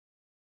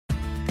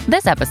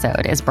This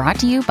episode is brought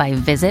to you by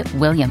Visit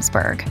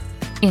Williamsburg.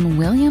 In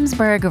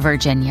Williamsburg,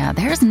 Virginia,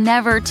 there's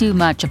never too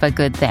much of a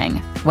good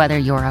thing. Whether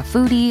you're a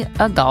foodie,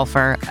 a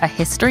golfer, a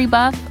history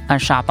buff, a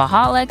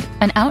shopaholic,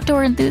 an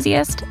outdoor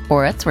enthusiast,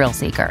 or a thrill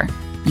seeker,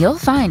 you'll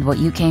find what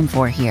you came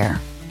for here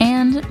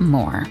and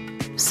more.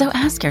 So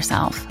ask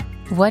yourself,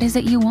 what is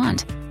it you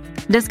want?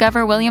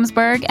 Discover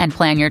Williamsburg and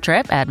plan your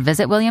trip at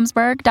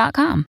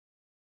visitwilliamsburg.com.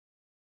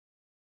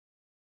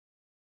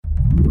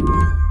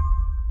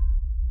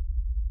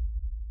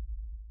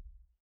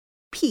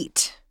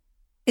 Pete,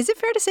 is it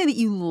fair to say that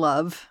you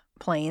love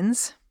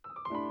planes?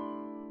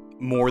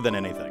 More than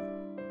anything.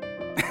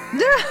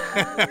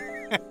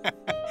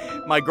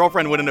 My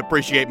girlfriend wouldn't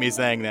appreciate me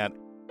saying that.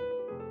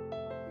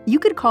 You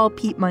could call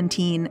Pete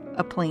Muntean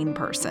a plane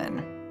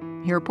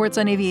person. He reports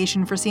on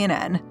aviation for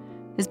CNN.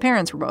 His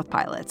parents were both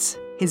pilots.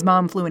 His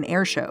mom flew in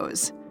air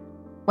shows.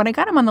 When I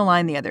got him on the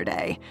line the other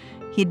day,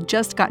 he'd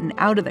just gotten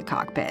out of the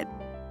cockpit.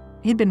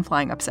 He'd been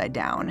flying upside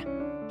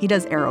down. He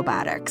does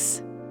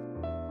aerobatics.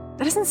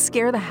 That doesn't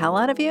scare the hell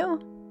out of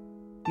you?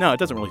 No, it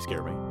doesn't really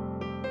scare me.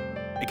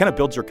 It kind of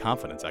builds your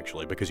confidence,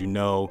 actually, because you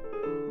know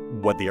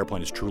what the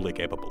airplane is truly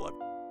capable of,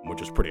 which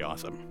is pretty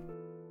awesome.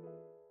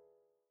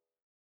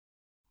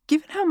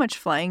 Given how much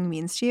flying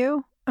means to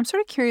you, I'm sort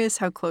of curious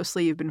how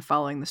closely you've been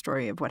following the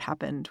story of what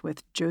happened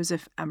with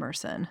Joseph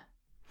Emerson.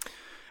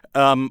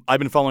 I've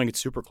been following it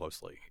super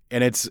closely,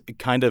 and it's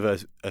kind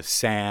of a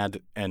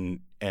sad and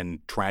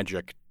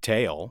tragic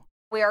tale.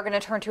 We are going to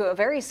turn to a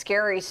very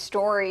scary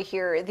story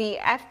here. The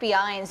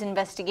FBI is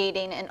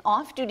investigating an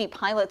off-duty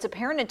pilot's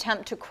apparent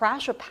attempt to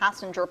crash a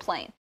passenger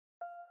plane.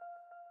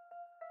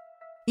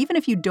 Even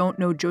if you don't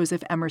know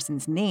Joseph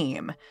Emerson's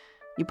name,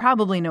 you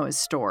probably know his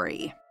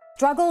story.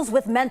 Struggles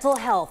with mental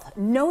health,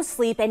 no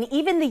sleep, and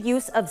even the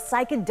use of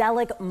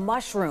psychedelic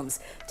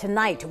mushrooms.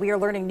 Tonight, we are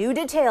learning new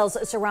details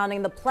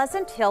surrounding the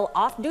Pleasant Hill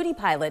off-duty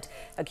pilot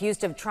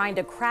accused of trying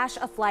to crash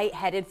a flight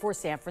headed for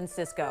San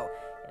Francisco.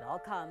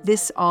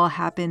 This all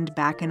happened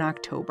back in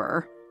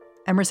October.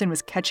 Emerson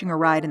was catching a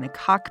ride in the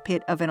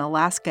cockpit of an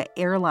Alaska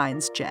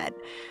Airlines jet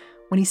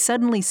when he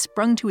suddenly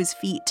sprung to his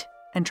feet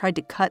and tried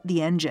to cut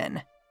the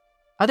engine.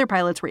 Other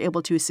pilots were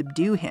able to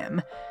subdue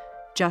him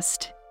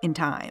just in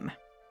time.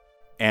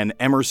 And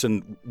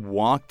Emerson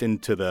walked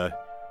into the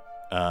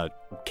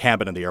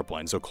cabin of the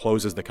airplane, so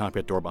closes the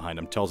cockpit door behind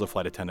him, tells the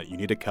flight attendant, "You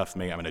need to cuff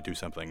me. I'm going to do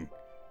something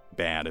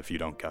bad if you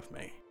don't cuff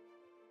me."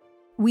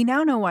 We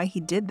now know why he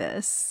did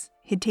this.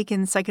 He'd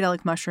taken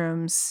psychedelic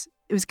mushrooms.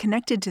 It was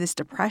connected to this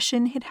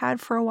depression he'd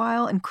had for a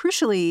while. And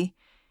crucially,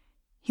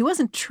 he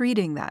wasn't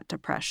treating that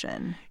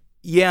depression.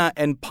 Yeah,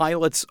 and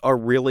pilots are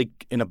really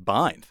in a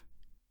bind.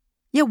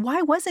 Yeah,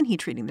 why wasn't he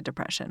treating the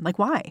depression? Like,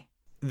 why?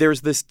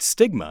 There's this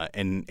stigma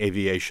in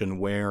aviation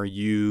where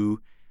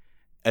you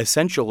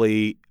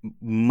essentially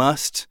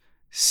must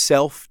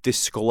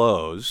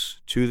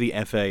self-disclose to the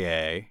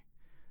FAA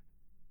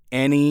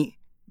any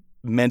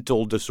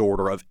mental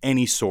disorder of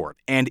any sort.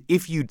 And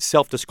if you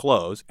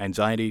self-disclose,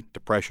 anxiety,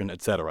 depression,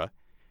 etc.,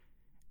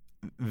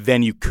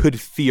 then you could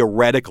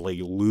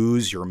theoretically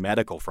lose your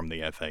medical from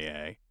the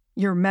FAA.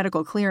 Your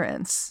medical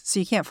clearance, so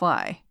you can't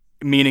fly.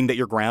 Meaning that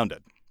you're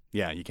grounded.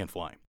 Yeah, you can't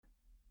fly.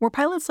 Were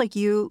pilots like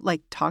you,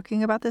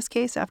 talking about this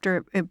case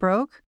after it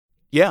broke?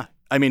 Yeah.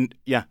 I'm in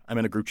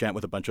a group chat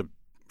with a bunch of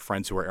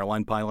friends who are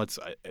airline pilots.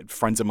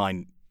 Friends of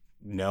mine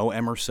know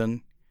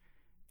Emerson.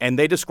 And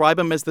they describe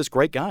him as this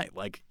great guy,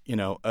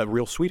 a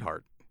real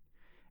sweetheart.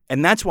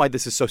 And that's why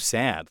this is so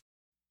sad.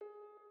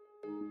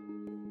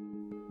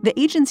 The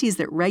agencies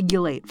that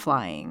regulate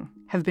flying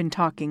have been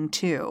talking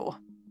too.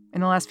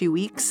 In the last few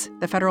weeks,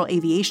 the Federal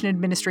Aviation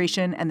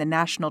Administration and the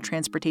National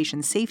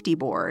Transportation Safety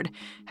Board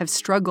have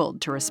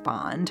struggled to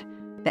respond.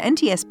 The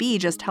NTSB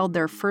just held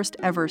their first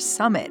ever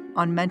summit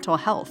on mental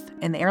health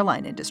in the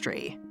airline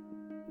industry.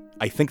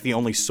 I think the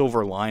only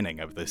silver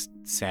lining of this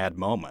sad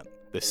moment,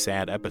 this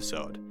sad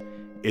episode,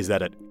 is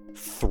that it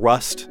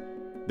thrust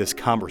this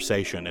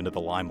conversation into the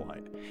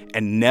limelight.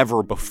 And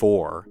never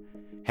before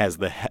has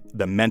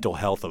the mental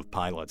health of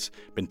pilots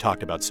been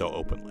talked about so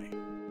openly.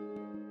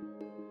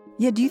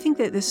 Yeah, do you think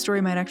that this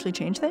story might actually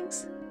change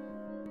things?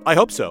 I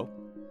hope so.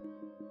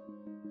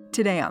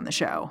 Today on the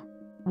show,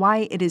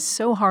 why it is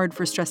so hard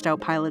for stressed out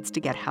pilots to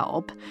get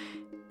help,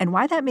 and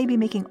why that may be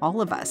making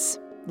all of us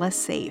less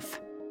safe.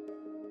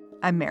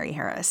 I'm Mary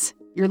Harris.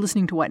 You're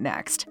listening to What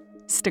Next?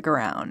 Stick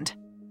around.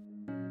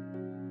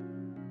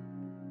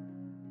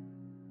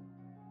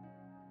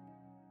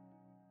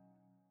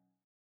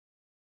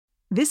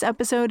 This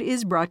episode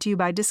is brought to you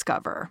by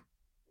Discover.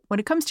 When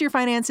it comes to your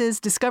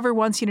finances, Discover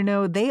wants you to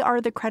know they are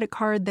the credit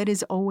card that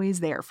is always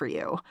there for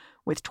you.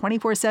 With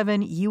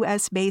 24/7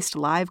 U.S.-based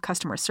live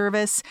customer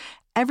service,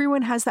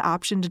 everyone has the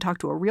option to talk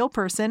to a real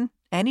person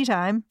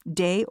anytime,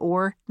 day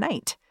or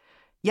night.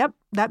 Yep,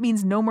 that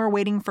means no more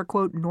waiting for,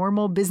 quote,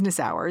 normal business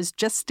hours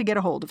just to get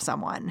a hold of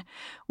someone.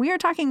 We are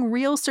talking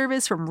real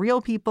service from real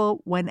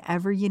people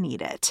whenever you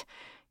need it.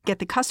 Get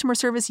the customer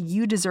service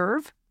you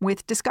deserve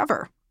with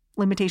Discover.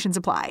 Limitations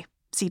apply.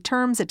 See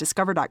terms at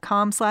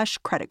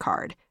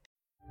discover.com/creditcard.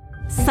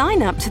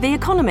 Sign up to The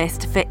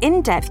Economist for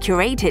in-depth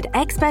curated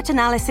expert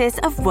analysis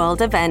of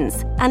world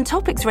events and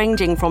topics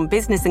ranging from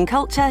business and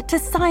culture to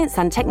science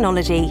and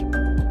technology.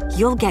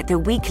 You'll get the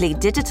weekly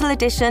digital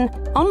edition,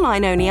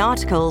 online-only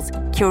articles,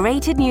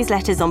 curated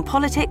newsletters on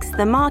politics,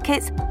 the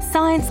markets,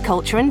 science,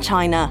 culture and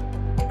China,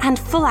 and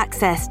full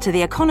access to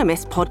The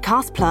Economist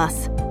Podcast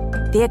Plus.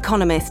 The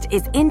Economist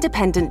is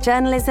independent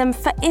journalism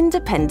for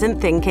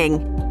independent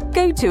thinking.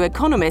 Go to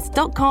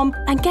economist.com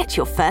and get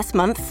your first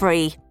month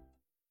free.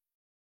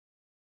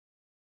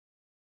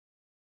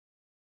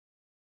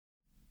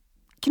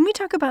 Can we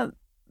talk about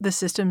the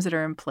systems that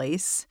are in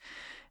place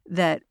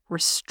that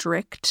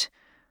restrict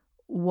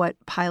what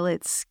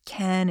pilots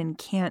can and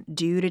can't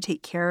do to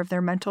take care of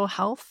their mental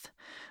health?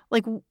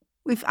 Like,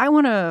 if I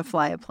want to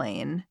fly a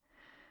plane,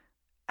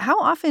 how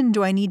often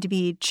do I need to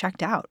be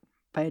checked out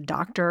by a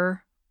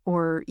doctor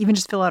or even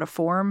just fill out a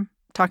form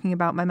talking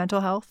about my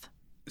mental health?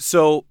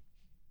 So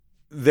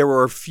there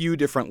are a few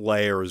different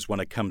layers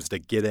when it comes to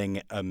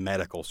getting a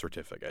medical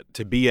certificate.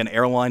 To be an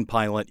airline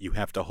pilot, you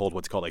have to hold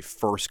what's called a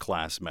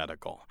first-class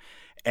medical.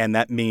 And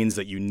that means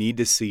that you need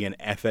to see an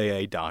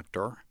FAA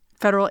doctor.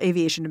 Federal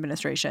Aviation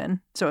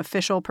Administration, so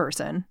official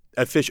person.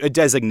 A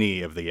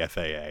designee of the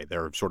FAA.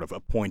 They're sort of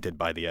appointed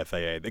by the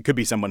FAA. It could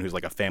be someone who's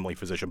like a family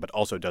physician but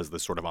also does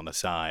this sort of on the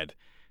side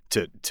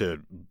to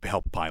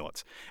help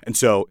pilots. And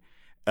so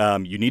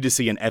you need to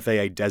see an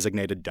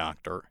FAA-designated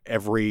doctor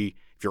if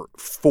you're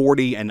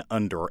 40 and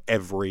under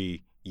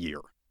every year.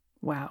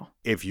 Wow.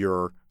 If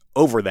you're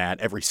over that,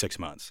 every 6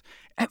 months.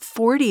 At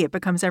 40, it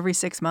becomes every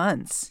 6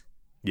 months.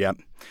 Yep.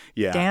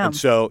 Yeah. Damn. And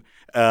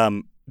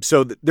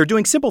so they're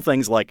doing simple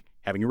things like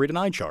having you read an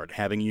eye chart,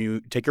 having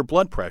you take your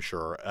blood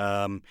pressure.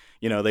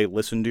 They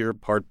listen to your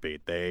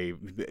heartbeat. They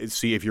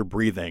see if you're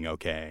breathing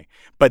okay.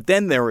 But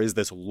then there is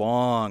this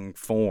long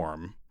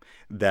form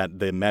that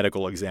the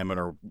medical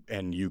examiner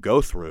and you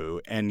go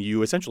through, and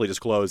you essentially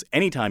disclose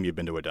any time you've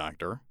been to a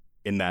doctor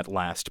in that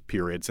last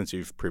period since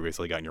you've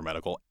previously gotten your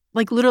medical.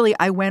 Like literally,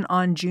 I went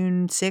on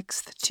June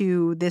 6th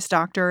to this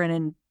doctor and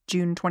in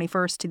June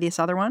 21st to this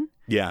other one?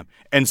 Yeah.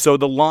 And so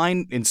the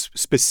line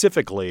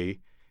specifically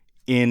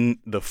in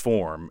the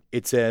form,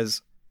 it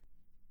says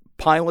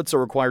pilots are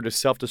required to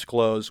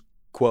self-disclose,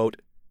 quote,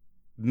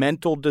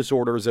 mental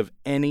disorders of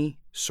any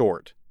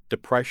sort,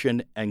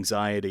 depression,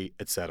 anxiety,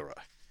 etc.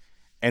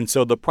 And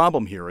so the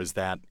problem here is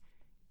that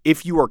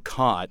if you are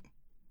caught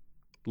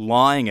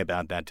lying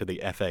about that to the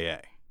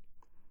FAA,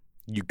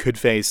 you could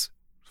face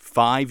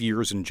 5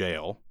 years in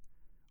jail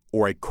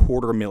or a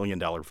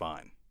 $250,000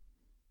 fine.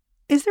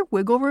 Is there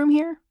wiggle room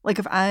here? Like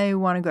if I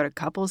want to go to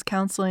couples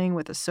counseling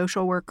with a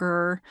social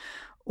worker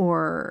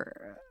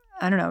or,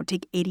 I don't know,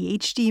 take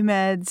ADHD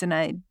meds and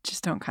I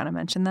just don't kind of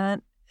mention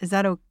that, is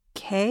that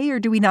okay? Or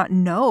do we not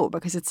know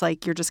because it's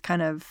like you're just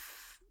kind of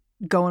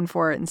going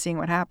for it and seeing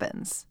what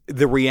happens?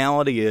 The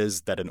reality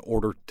is that in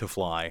order to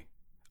fly,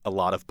 a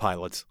lot of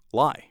pilots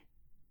lie.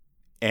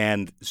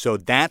 And so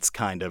that's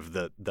kind of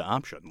the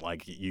option.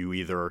 Like you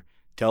either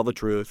tell the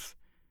truth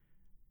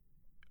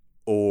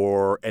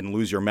and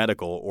lose your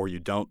medical, or you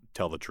don't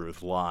tell the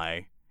truth,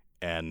 lie,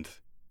 and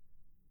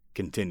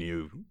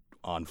continue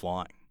on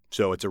flying.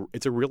 So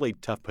it's a really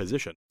tough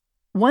position.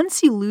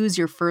 Once you lose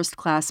your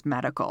first-class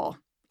medical,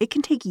 it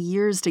can take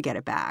years to get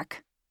it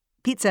back.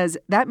 Pete says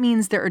that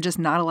means there are just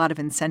not a lot of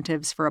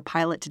incentives for a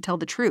pilot to tell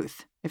the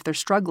truth if they're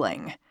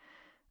struggling.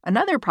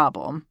 Another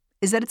problem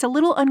is that it's a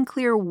little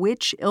unclear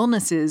which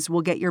illnesses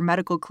will get your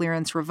medical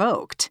clearance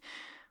revoked.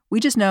 We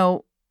just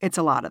know it's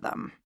a lot of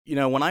them. You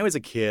know, when I was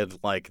a kid,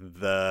 like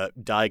the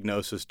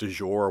diagnosis du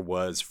jour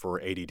was for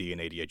ADD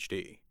and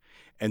ADHD.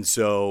 And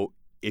so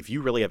if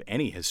you really have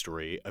any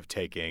history of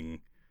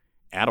taking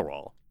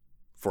Adderall,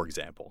 for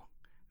example,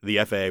 the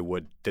FAA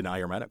would deny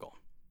your medical.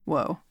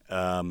 Whoa.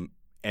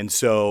 And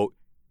so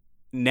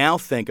now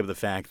think of the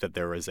fact that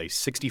there is a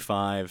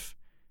 65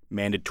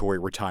 mandatory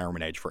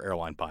retirement age for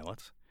airline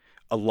pilots.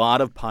 A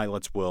lot of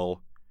pilots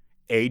will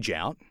age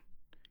out,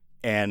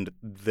 and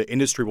the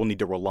industry will need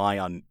to rely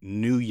on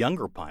new,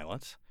 younger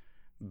pilots,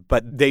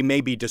 but they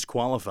may be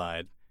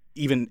disqualified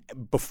even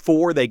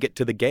before they get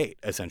to the gate,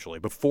 essentially,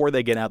 before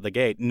they get out the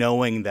gate,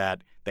 knowing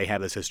that they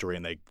have this history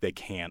and they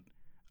can't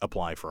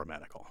apply for a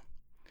medical.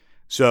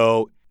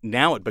 So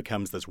now it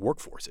becomes this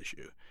workforce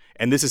issue.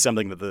 And this is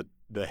something that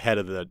the head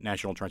of the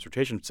National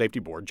Transportation Safety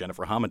Board,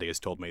 Jennifer Hamady, has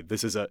told me.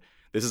 This is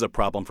a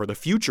problem for the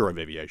future of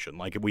aviation.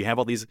 Like we have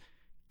all these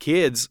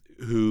kids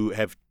who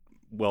have,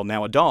 well,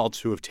 now adults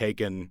who have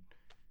taken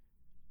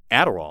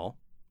Adderall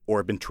or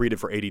have been treated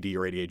for ADD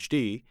or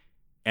ADHD,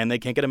 and they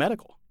can't get a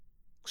medical.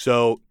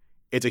 So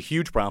it's a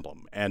huge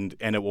problem, and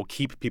it will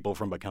keep people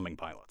from becoming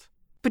pilots.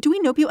 But do we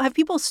know have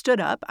people stood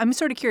up? I'm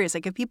sort of curious.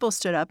 Like, have people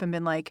stood up and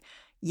been like,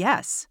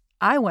 yes,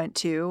 I went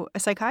to a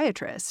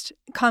psychiatrist.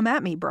 Come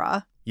at me,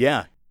 brah.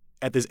 Yeah.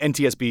 At this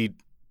NTSB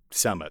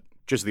summit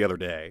just the other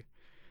day,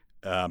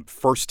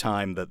 first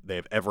time that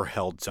they've ever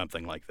held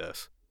something like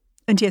this.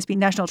 NTSB,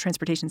 National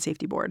Transportation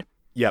Safety Board.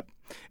 Yep.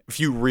 A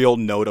few real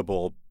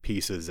notable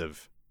pieces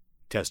of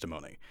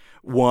testimony.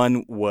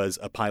 One was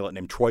a pilot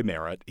named Troy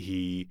Merritt.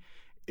 He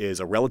is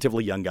a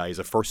relatively young guy. He's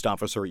a first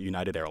officer at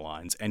United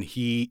Airlines, and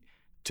he,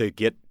 to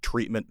get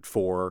treatment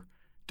for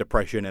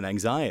depression and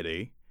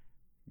anxiety,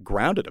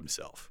 grounded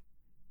himself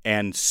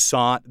and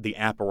sought the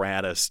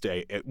apparatus,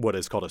 what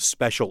is called a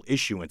special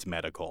issuance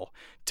medical,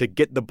 to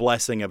get the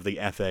blessing of the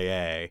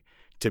FAA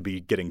to be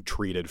getting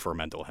treated for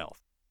mental health.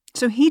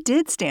 So he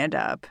did stand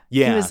up.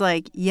 Yeah. He was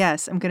like,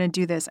 yes, I'm going to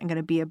do this. I'm going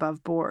to be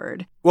above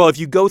board. Well, if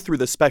you go through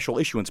the special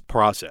issuance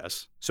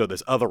process, so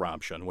this other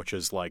option, which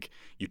is like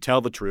you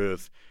tell the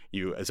truth,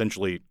 you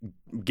essentially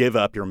give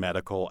up your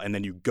medical, and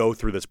then you go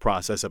through this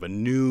process of a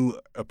new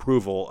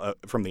approval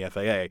from the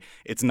FAA.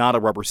 It's not a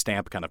rubber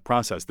stamp kind of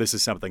process. This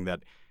is something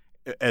that,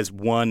 as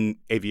one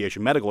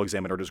aviation medical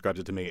examiner described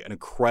it to me, an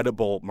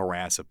incredible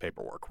morass of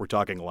paperwork. We're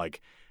talking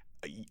like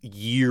a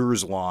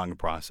years-long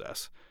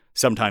process,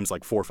 sometimes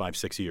like 4, 5,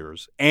 6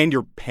 years. And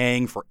you're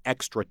paying for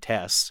extra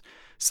tests,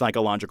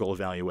 psychological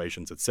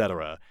evaluations, et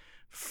cetera,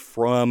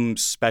 from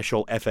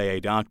special FAA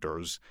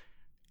doctors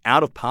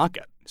out of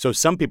pocket. So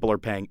some people are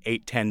paying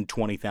 $8,000,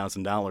 $10,000,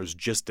 $20,000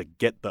 just to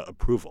get the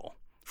approval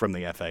from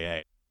the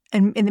FAA.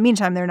 And in the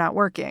meantime, they're not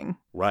working.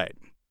 Right.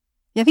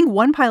 Yeah, I think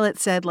one pilot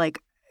said, like,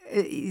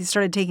 he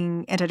started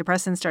taking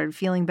antidepressants, started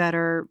feeling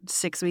better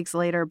 6 weeks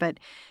later, but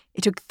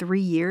it took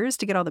 3 years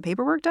to get all the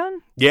paperwork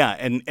done? Yeah,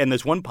 and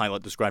this one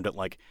pilot described it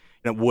like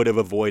it would have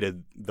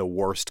avoided the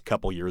worst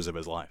couple years of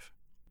his life.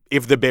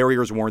 If the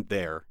barriers weren't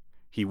there,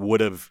 he would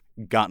have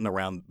gotten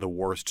around the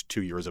worst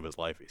 2 years of his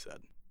life, he said.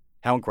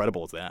 How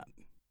incredible is that?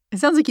 It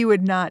sounds like you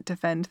would not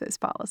defend this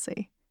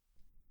policy.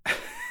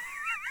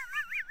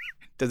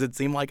 Does it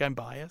seem like I'm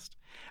biased?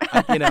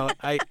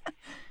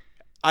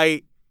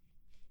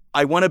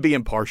 I want to be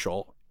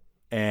impartial,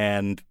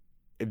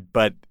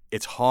 but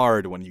it's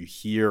hard when you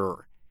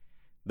hear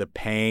the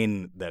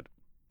pain that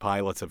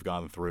pilots have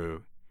gone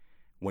through,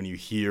 when you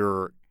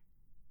hear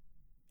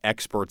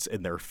experts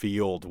in their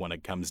field when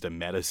it comes to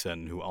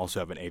medicine who also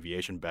have an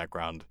aviation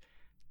background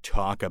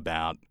talk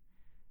about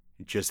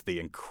just the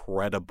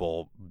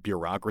incredible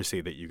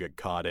bureaucracy that you get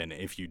caught in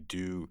if you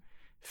do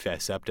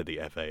fess up to the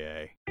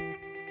FAA.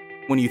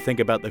 When you think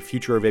about the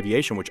future of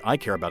aviation, which I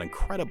care about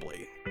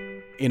incredibly,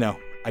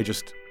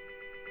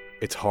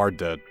 it's hard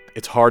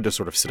to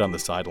sort of sit on the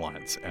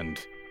sidelines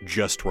and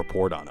just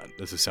report on it.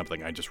 This is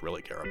something I just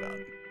really care about.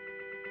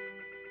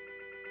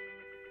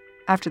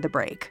 After the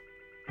break,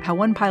 how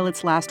one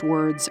pilot's last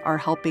words are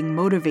helping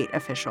motivate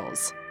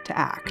officials to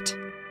act.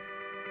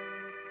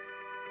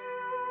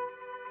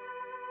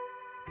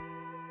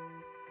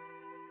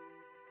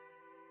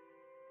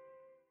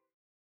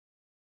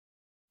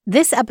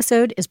 This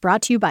episode is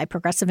brought to you by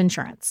Progressive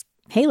Insurance.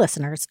 Hey,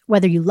 listeners,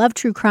 whether you love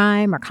true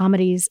crime or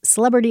comedies,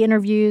 celebrity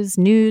interviews,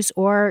 news,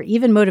 or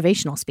even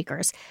motivational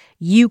speakers,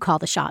 you call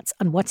the shots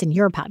on what's in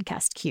your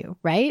podcast queue,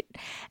 right?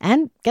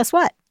 And guess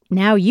what?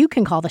 Now you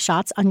can call the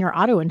shots on your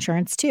auto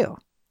insurance, too.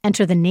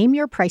 Enter the Name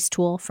Your Price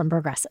tool from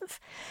Progressive.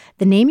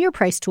 The Name Your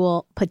Price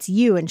tool puts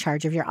you in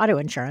charge of your auto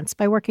insurance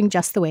by working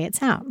just the way it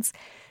sounds.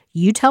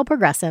 You tell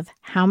Progressive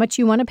how much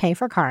you want to pay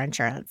for car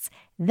insurance.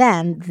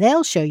 Then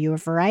they'll show you a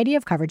variety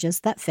of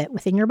coverages that fit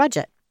within your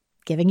budget,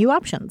 giving you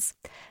options.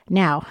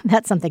 Now,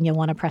 that's something you'll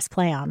want to press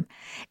play on.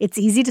 It's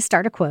easy to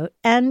start a quote,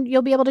 and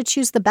you'll be able to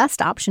choose the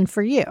best option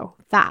for you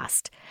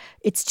fast.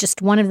 It's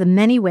just one of the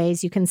many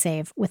ways you can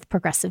save with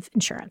Progressive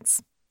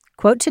Insurance.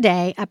 Quote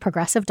today at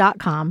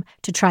Progressive.com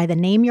to try the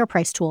Name Your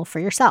Price tool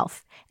for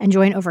yourself and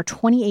join over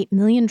 28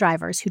 million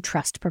drivers who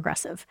trust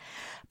Progressive.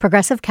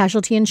 Progressive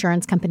Casualty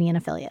Insurance Company and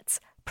Affiliates.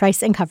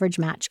 Price and coverage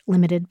match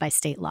limited by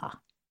state law.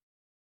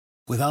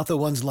 Without the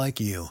ones like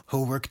you,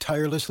 who work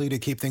tirelessly to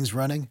keep things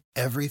running,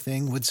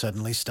 everything would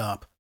suddenly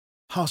stop.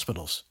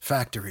 Hospitals,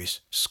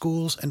 factories,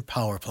 schools, and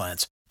power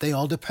plants, they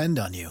all depend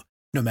on you.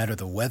 No matter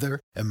the weather,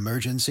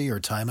 emergency, or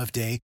time of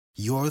day,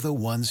 you're the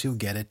ones who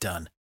get it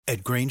done.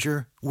 At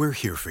Grainger, we're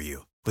here for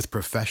you with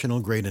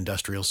professional-grade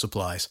industrial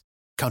supplies.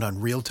 Count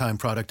on real-time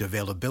product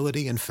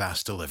availability and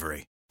fast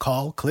delivery.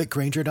 Call, click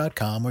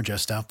Grainger.com, or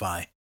just stop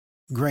by.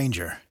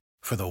 Grainger,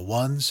 for the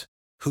ones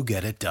who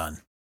get it done.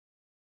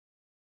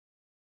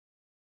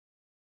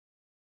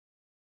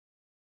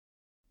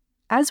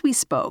 As we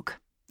spoke,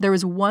 there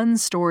was one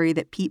story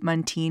that Pete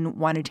Muntean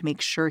wanted to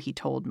make sure he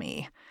told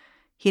me.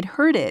 He'd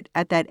heard it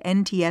at that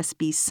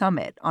NTSB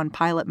summit on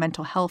pilot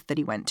mental health that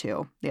he went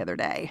to the other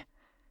day.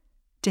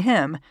 To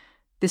him,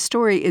 this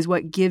story is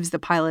what gives the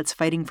pilots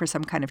fighting for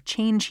some kind of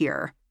change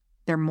here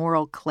their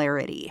moral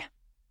clarity.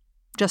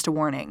 Just a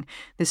warning,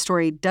 this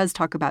story does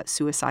talk about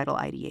suicidal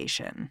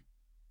ideation.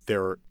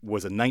 There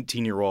was a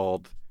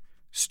 19-year-old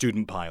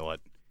student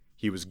pilot.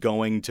 He was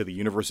going to the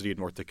University of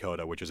North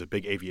Dakota, which is a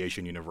big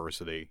aviation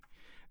university,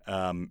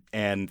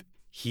 and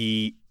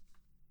he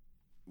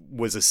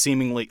was a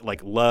seemingly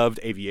loved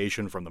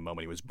aviation from the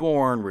moment he was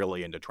born,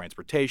 really into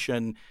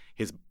transportation.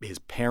 His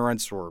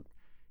parents were,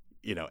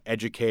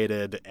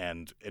 educated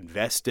and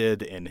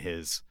invested in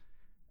his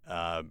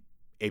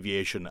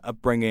aviation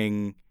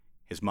upbringing.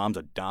 His mom's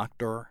a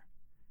doctor,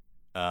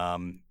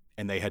 and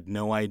they had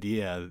no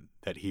idea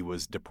that he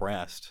was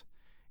depressed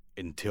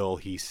until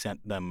he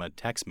sent them a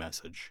text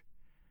message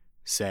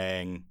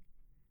saying,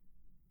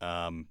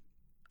 I'm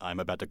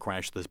about to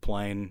crash this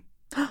plane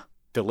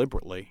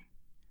deliberately.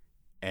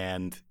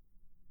 And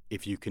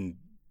if you can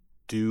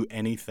do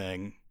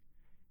anything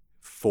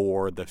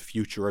for the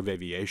future of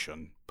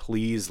aviation,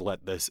 please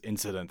let this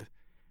incident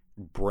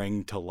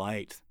bring to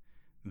light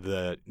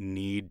the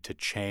need to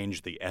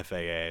change the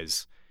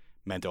FAA's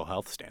mental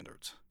health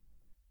standards.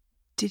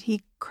 Did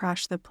he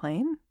crash the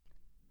plane?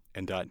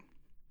 And died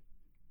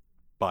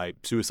by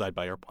suicide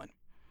by airplane.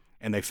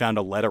 And they found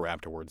a letter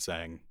afterwards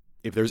saying,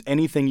 if there's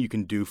anything you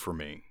can do for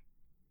me,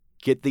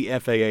 get the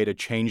FAA to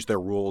change their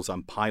rules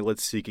on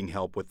pilots seeking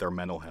help with their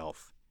mental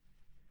health.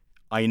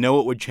 I know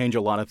it would change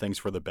a lot of things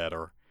for the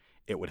better.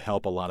 It would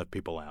help a lot of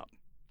people out.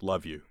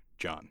 Love you,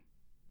 John.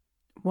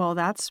 Well,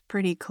 that's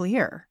pretty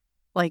clear.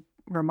 Like,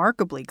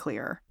 remarkably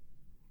clear.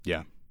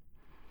 Yeah.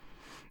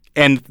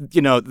 And,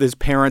 you know, his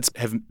parents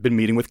have been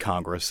meeting with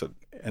Congress,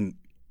 and,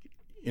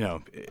 you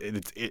know,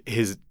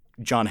 his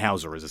John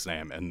Hauser is his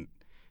name, and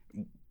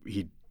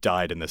he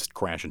died in this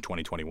crash in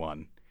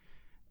 2021.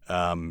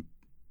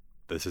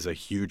 This is a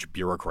huge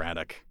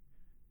bureaucratic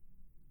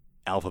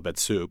alphabet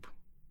soup,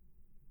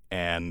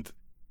 and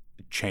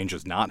change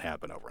does not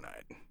happen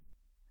overnight.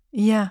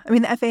 Yeah. I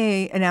mean, the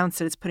FAA announced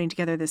that it's putting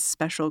together this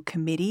special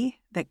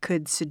committee that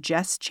could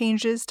suggest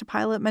changes to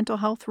pilot mental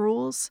health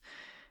rules.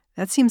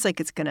 That seems like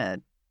it's going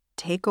to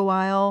take a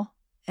while,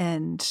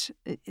 and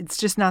it's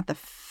just not the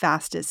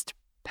fastest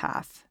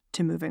path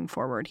to moving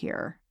forward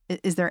here.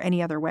 Is there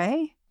any other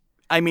way?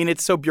 I mean,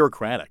 it's so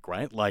bureaucratic,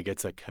 right? Like,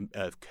 it's a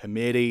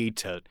committee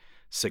to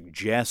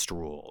suggest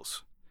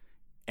rules,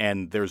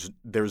 and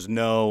there's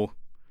no,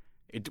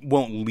 it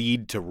won't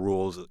lead to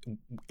rules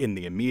in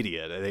the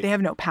immediate. They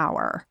have no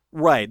power.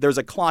 Right. There's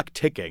a clock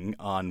ticking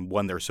on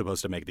when they're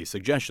supposed to make these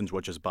suggestions,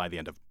 which is by the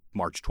end of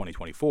March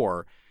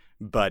 2024,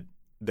 but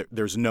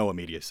there's no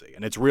immediacy.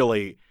 And it's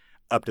really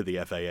up to the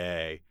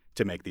FAA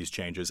to make these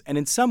changes. And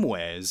in some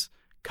ways,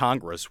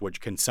 Congress,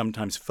 which can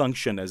sometimes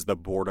function as the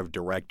board of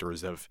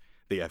directors of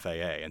the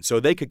FAA. And so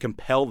they could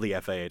compel the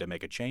FAA to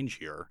make a change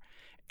here.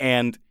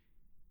 And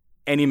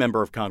any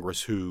member of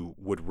Congress who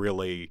would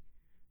really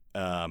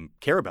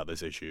care about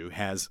this issue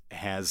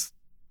has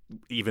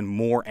even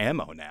more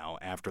ammo now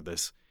after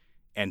this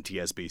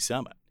NTSB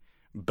summit.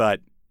 But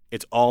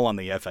it's all on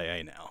the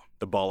FAA now.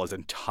 The ball is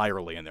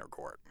entirely in their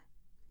court.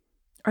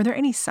 Are there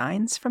any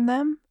signs from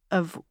them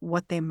of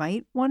what they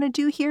might want to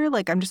do here?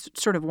 Like, I'm just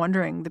sort of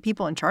wondering, the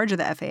people in charge of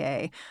the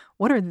FAA,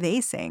 what are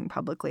they saying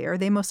publicly? Are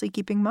they mostly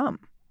keeping mum?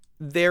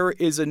 There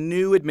is a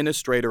new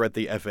administrator at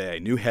the FAA,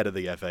 new head of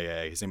the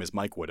FAA. His name is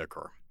Mike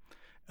Whitaker.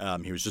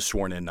 He was just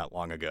sworn in not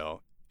long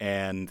ago.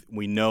 And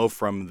we know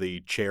from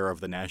the chair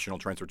of the National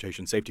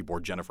Transportation Safety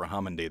Board, Jennifer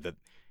Homendy, that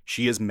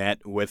she has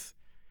met with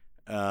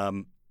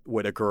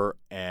Whitaker,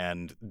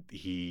 and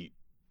he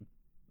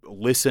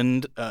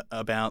listened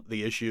about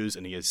the issues,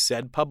 and he has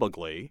said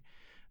publicly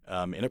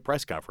in a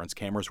press conference,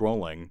 cameras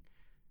rolling,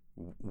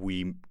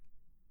 we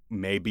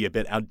may be a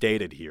bit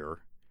outdated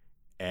here,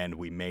 and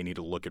we may need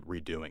to look at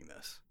redoing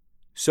this.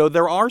 So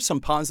there are some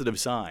positive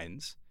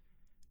signs,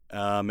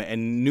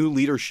 and new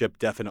leadership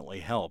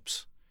definitely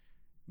helps,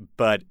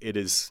 but it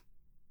is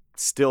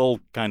still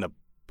kind of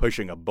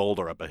pushing a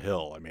boulder up a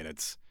hill. I mean,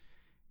 it's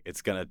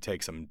going to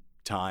take some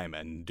time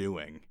and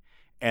doing.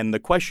 And the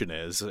question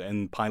is,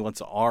 and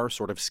pilots are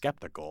sort of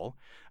skeptical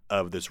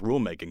of this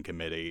rulemaking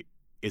committee,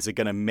 is it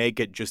going to make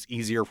it just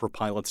easier for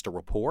pilots to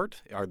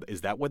report?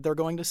 Is that what they're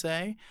going to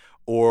say?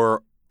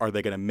 Or are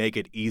they going to make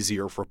it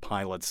easier for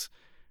pilots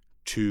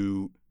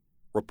to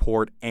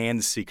report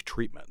and seek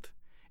treatment?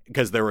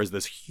 Because there is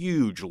this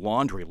huge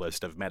laundry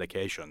list of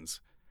medications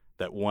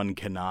that one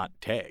cannot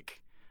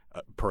take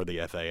per the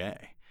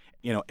FAA.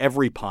 You know,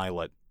 every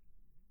pilot,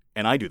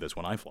 and I do this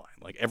when I fly,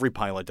 like every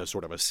pilot does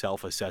sort of a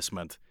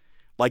self-assessment,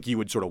 like you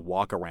would sort of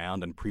walk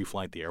around and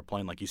pre-flight the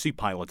airplane. Like you see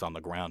pilots on the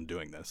ground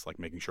doing this, like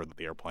making sure that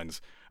the airplane's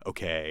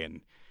okay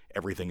and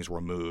everything's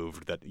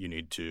removed that you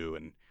need to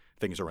and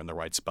things are in the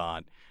right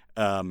spot.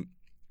 Do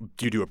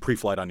you do a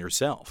pre-flight on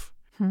yourself?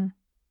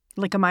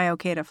 Like, am I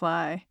okay to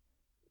fly?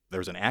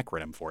 There's an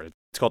acronym for it.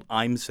 It's called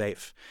I'm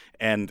Safe.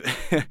 And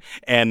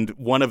and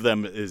one of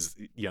them is,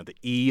 you know, the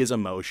E is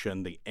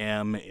emotion, the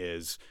M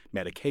is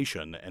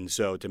medication. And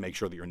so to make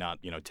sure that you're not,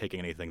 you know, taking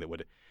anything that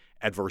would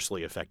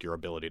adversely affect your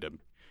ability to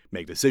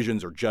make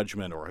decisions or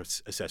judgment or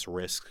assess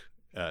risk.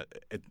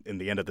 In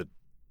the end of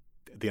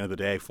the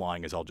day,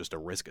 flying is all just a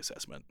risk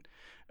assessment.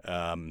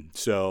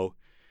 So,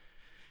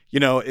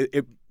 you know,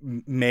 it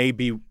may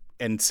be,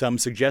 and some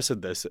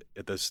suggested this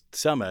at this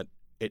summit,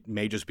 it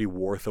may just be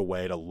worth a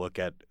way to look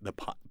at the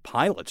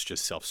pilots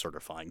just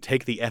self-certifying.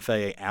 Take the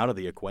FAA out of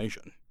the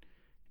equation,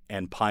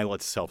 and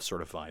pilots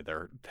self-certify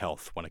their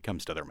health when it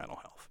comes to their mental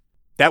health.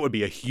 That would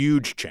be a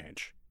huge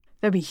change.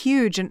 That'd be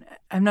huge, and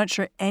I'm not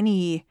sure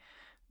any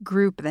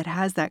group that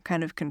has that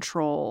kind of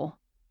control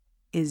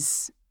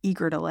is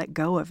eager to let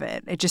go of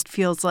it. It just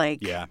feels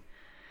like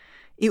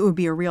it would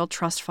be a real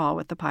trust fall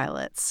with the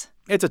pilots.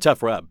 It's a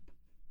tough rub,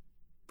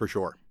 for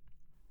sure.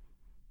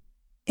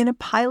 In a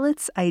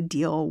pilot's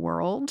ideal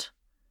world,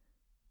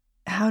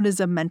 how does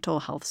a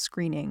mental health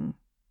screening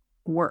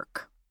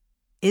work?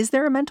 Is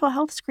there a mental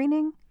health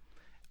screening?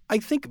 I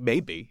think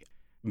maybe.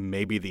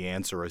 Maybe the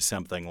answer is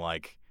something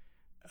like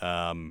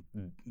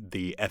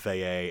the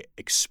FAA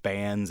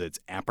expands its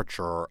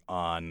aperture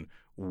on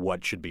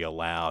what should be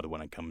allowed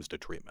when it comes to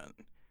treatment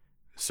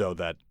so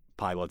that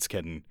pilots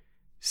can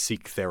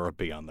seek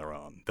therapy on their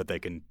own, that they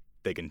can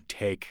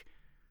take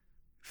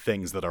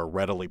things that are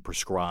readily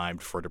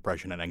prescribed for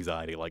depression and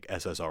anxiety like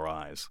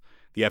SSRIs.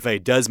 The FAA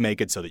does make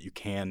it so that you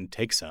can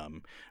take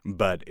some,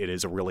 but it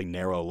is a really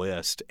narrow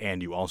list,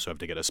 and you also have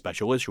to get a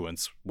special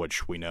issuance,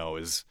 which we know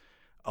is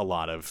a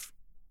lot of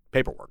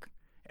paperwork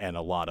and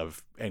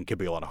could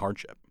be a lot of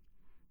hardship.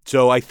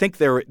 So I think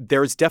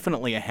there's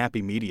definitely a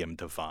happy medium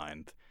to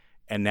find,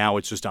 and now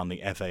it's just on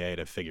the FAA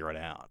to figure it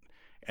out.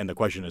 And the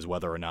question is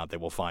whether or not they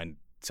will find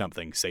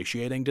something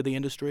satiating to the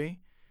industry.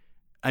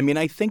 I mean,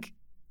 I think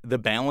the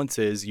balance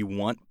is you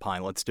want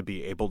pilots to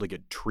be able to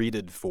get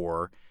treated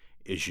for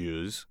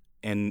issues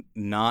and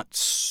not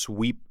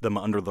sweep them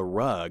under the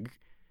rug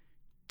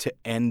to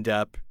end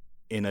up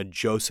in a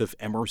Joseph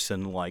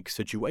Emerson-like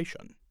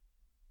situation.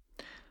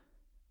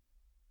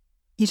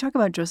 You talk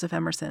about Joseph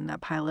Emerson,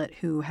 that pilot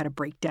who had a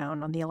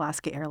breakdown on the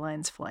Alaska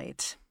Airlines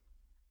flight.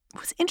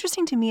 What's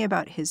interesting to me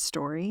about his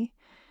story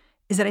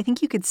is that I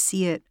think you could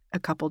see it a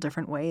couple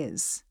different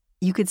ways.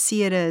 You could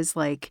see it as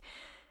like,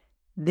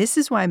 this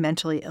is why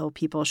mentally ill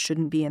people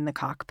shouldn't be in the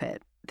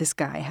cockpit. This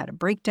guy had a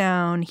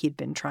breakdown. He'd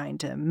been trying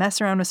to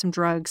mess around with some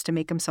drugs to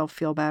make himself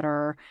feel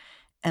better.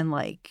 And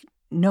like,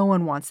 no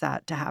one wants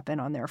that to happen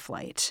on their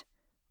flight.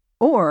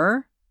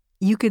 Or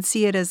you could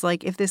see it as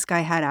like, if this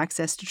guy had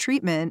access to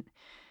treatment,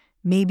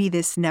 maybe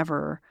this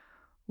never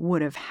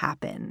would have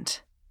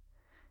happened.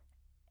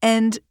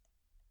 And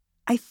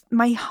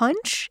my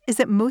hunch is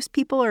that most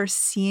people are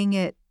seeing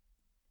it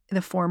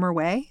the former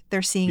way.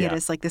 They're seeing it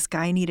as like this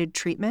guy needed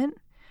treatment.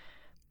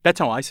 That's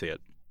how I see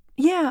it.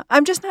 Yeah,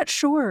 I'm just not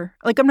sure.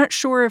 Like, I'm not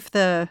sure if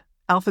the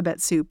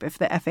alphabet soup, if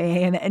the FAA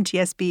and the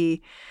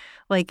NTSB,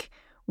 like,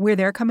 where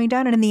they're coming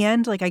down. And in the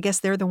end, like, I guess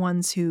they're the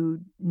ones who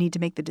need to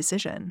make the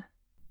decision.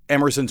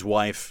 Emerson's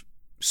wife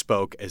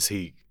spoke as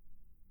he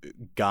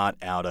got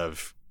out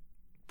of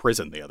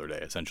prison the other day,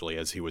 essentially,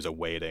 as he was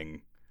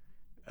awaiting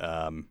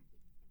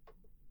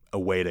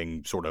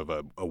sort of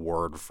a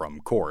word from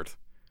court.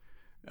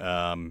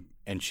 And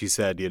she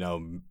said, you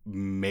know,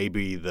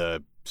 maybe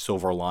the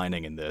silver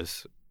lining in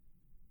this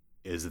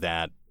is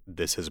that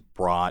this has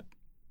brought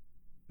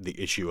the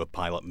issue of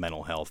pilot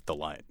mental health to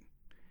light.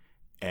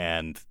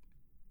 And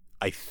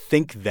I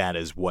think that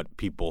is what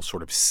people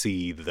sort of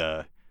see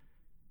the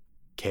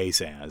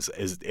case as,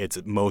 is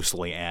it's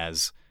mostly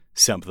as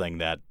something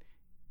that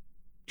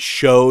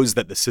shows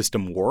that the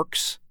system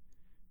works,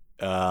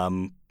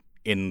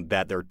 in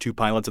that there are two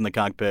pilots in the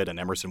cockpit and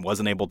Emerson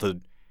wasn't able to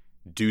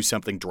do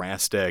something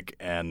drastic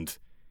and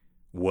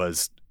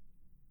was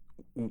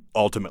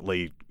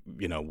ultimately,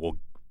 you know, will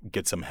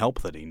get some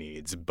help that he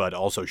needs, but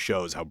also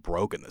shows how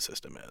broken the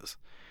system is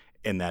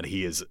in that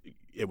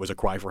it was a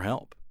cry for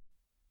help.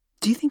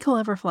 Do you think he'll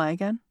ever fly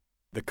again?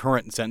 The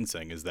current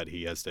sentencing is that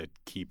he has to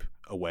keep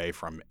away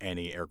from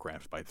any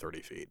aircraft by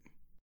 30 feet.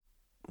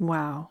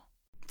 Wow.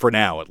 For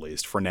now, at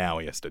least. For now,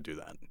 he has to do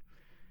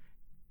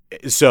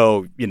that.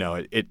 So, you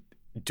know,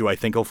 do I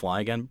think he'll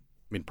fly again?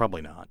 I mean,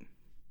 probably not.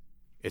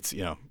 This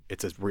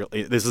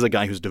is a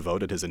guy who's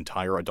devoted his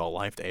entire adult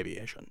life to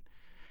aviation.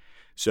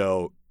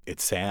 So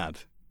it's sad.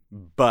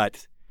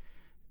 But,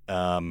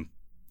 you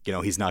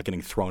know, he's not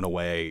getting thrown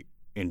away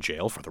in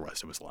jail for the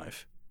rest of his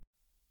life.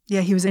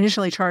 Yeah, he was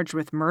initially charged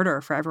with murder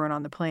for everyone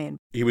on the plane.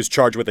 He was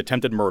charged with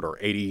attempted murder,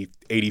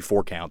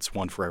 84 counts,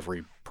 one for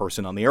every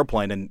person on the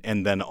airplane.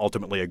 And then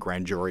ultimately a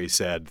grand jury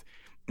said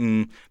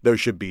there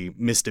should be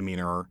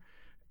misdemeanor,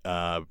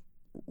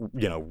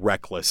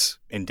 reckless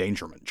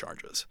endangerment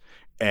charges.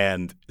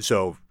 And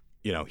so,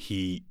 you know,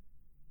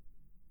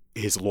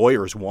 his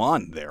lawyers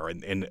won there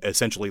in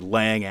essentially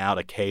laying out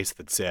a case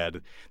that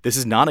said, this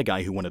is not a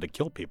guy who wanted to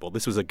kill people.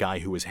 This was a guy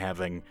who was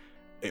in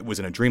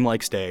a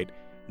dreamlike state,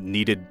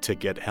 needed to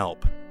get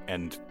help,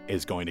 and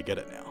is going to get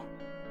it now.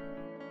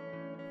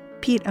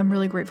 Pete, I'm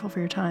really grateful for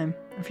your time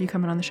and for you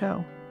coming on the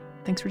show.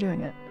 Thanks for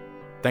doing it.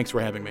 Thanks for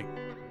having me.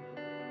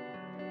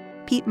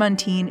 Pete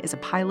Muntean is a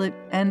pilot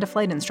and a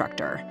flight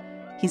instructor.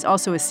 He's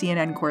also a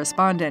CNN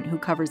correspondent who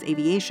covers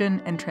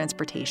aviation and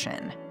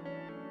transportation.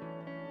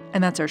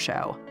 And that's our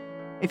show.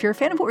 If you're a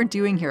fan of what we're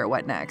doing here at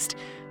What Next,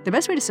 the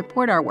best way to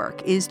support our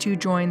work is to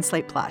join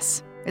Slate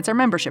Plus. It's our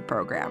membership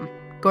program.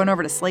 Go on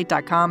over to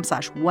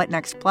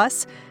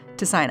slate.com/whatnextplus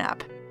to sign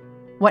up.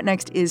 What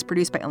Next is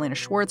produced by Elena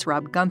Schwartz,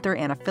 Rob Gunther,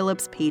 Anna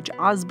Phillips, Paige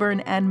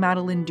Osborne, and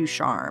Madeline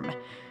Ducharme.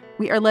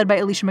 We are led by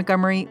Alicia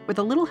Montgomery with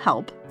a little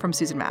help from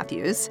Susan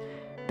Matthews.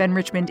 Ben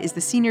Richmond is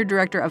the Senior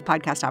Director of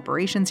Podcast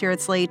Operations here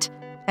at Slate.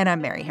 And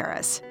I'm Mary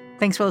Harris.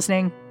 Thanks for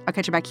listening. I'll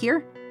catch you back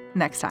here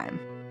next time.